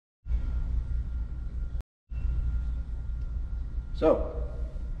So,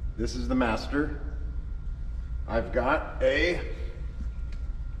 this is the Master. I've got a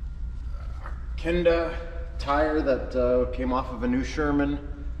Kenda tire that came off of a new Sherman.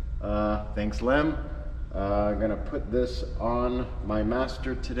 Thanks, Lem. I'm gonna put this on my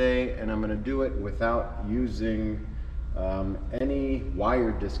Master today, and I'm gonna do it without using any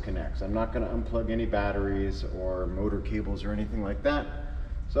wire disconnects. I'm not gonna unplug any batteries or motor cables or anything like that.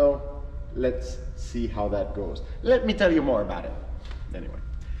 So let's see how that goes. Let me tell you more about it. Anyway,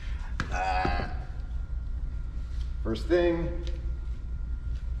 first thing,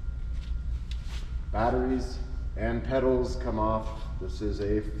 batteries and pedals come off. This is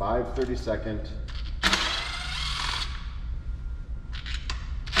a 5/32.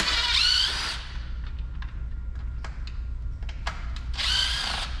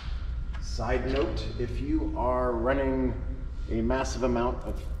 Side note, if you are running a massive amount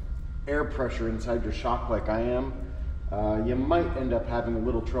of air pressure inside your shock like I am, you might end up having a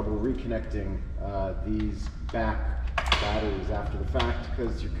little trouble reconnecting these back batteries after the fact,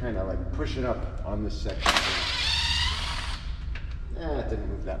 because you're kind of like pushing up on this section. It didn't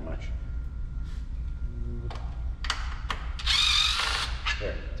move that much.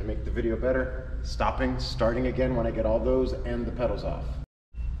 There, to make the video better, starting again when I get all those and the pedals off.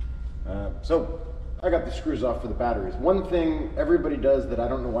 So I got the screws off for the batteries. One thing everybody does that I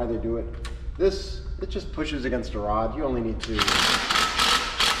don't know why they do it, it just pushes against a rod. You only need to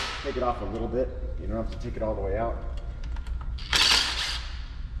take it off a little bit. You don't have to take it all the way out.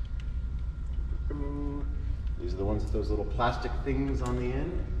 These are the ones with those little plastic things on the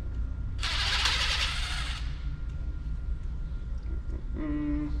end.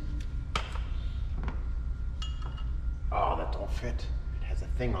 Oh, that don't fit. It has a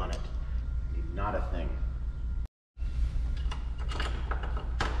thing on it. Not a thing.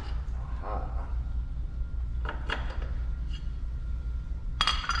 Aha.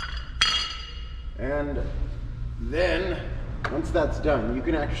 And then, once that's done, you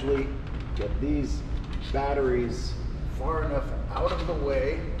can actually get these batteries far enough out of the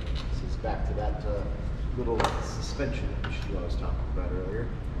way. This is back to that little suspension issue I was talking about earlier.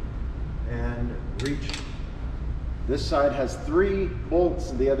 And reach. This side has 3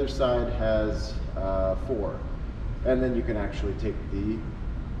 bolts, and the other side has 4. And then you can actually take the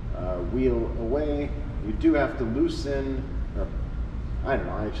wheel away. You do have to loosen, or I don't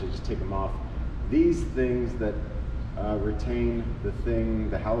know, I actually just take them off. These things that retain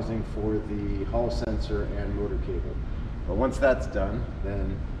the housing for the hall sensor and motor cable. But once that's done,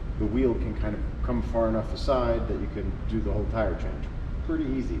 then the wheel can kind of come far enough aside that you can do the whole tire change. Pretty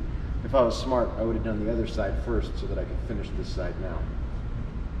easy. If I was smart, I would have done the other side first so that I could finish this side now.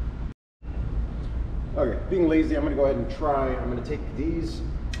 Okay, being lazy, I'm going to go ahead and try. I'm going to take these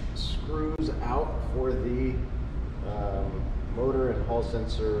screws out for the motor and hall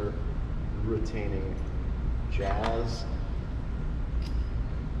sensor retaining jazz.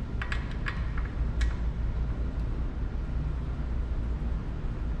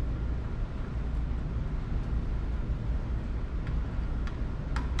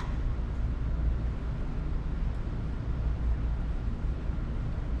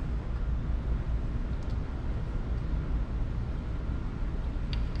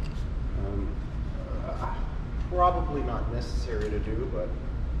 Probably not necessary to do, but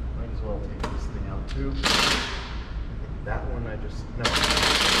might as well take this thing out too. I think that one I just, no.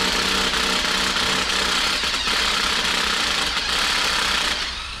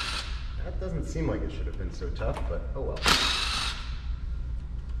 That doesn't seem like it should have been so tough, but oh well.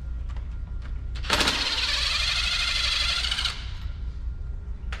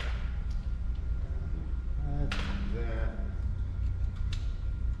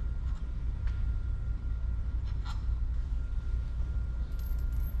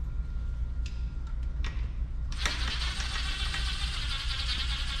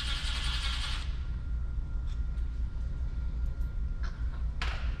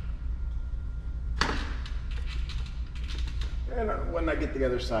 And when I get the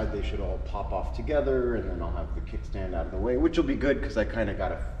other side, they should all pop off together, and then I'll have the kickstand out of the way, which will be good because I kind of got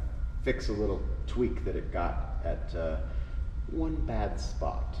to fix a little tweak that it got at one bad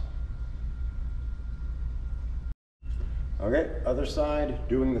spot. Okay, other side,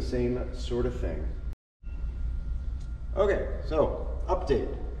 doing the same sort of thing. Okay, so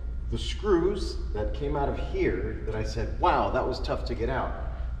update. The screws that came out of here that I said, wow, that was tough to get out.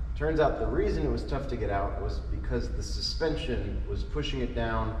 Turns out the reason it was tough to get out was because the suspension was pushing it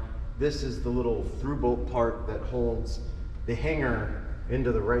down. This is the little through bolt part that holds the hanger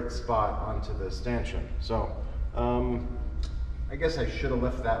into the right spot onto the stanchion. So I guess I should have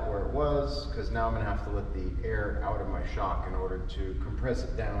left that where it was, because now I'm going to have to let the air out of my shock in order to compress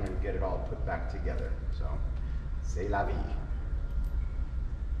it down and get it all put back together. So, c'est la vie.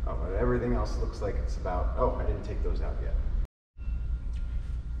 Oh, but everything else looks like it's about, oh, I didn't take those out yet.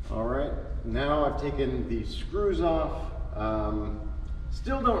 All right, now I've taken the screws off.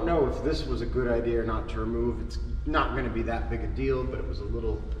 Still don't know if this was a good idea or not to remove. It's not going to be that big a deal, but it was a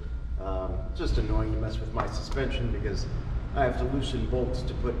little just annoying to mess with my suspension because I have to loosen bolts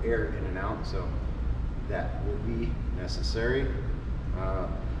to put air in and out, so that will be necessary.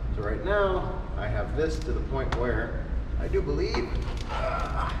 So right now, I have this to the point where I do believe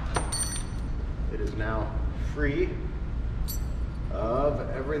it is now free of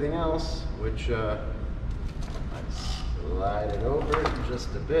everything else, which I slide it over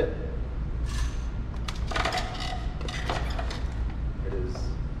just a bit. It is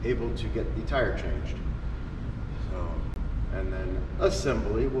able to get the tire changed. So, and then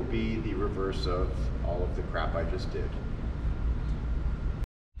assembly will be the reverse of all of the crap I just did.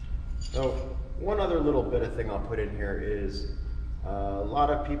 So one other little bit of thing I'll put in here is a lot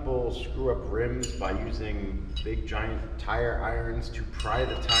of people screw up rims by using big giant tire irons to pry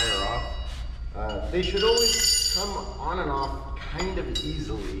the tire off. They should always come on and off kind of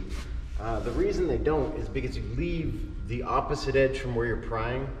easily. The reason they don't is because you leave the opposite edge from where you're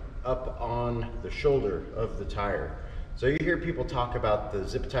prying up on the shoulder of the tire. So you hear people talk about the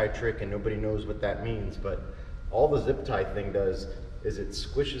zip tie trick and nobody knows what that means, but all the zip tie thing does is it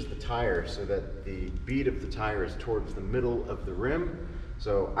squishes the tire so that the bead of the tire is towards the middle of the rim.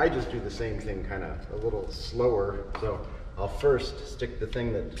 So I just do the same thing kind of a little slower. So I'll first stick the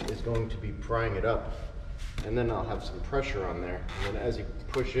thing that is going to be prying it up, and then I'll have some pressure on there. And then as you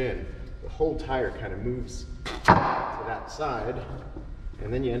push in, the whole tire kind of moves to that side,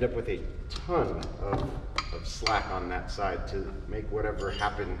 and then you end up with a ton of slack on that side to make whatever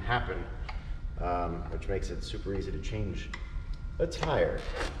happen, which makes it super easy to change a tire.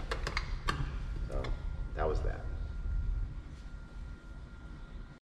 So that was that.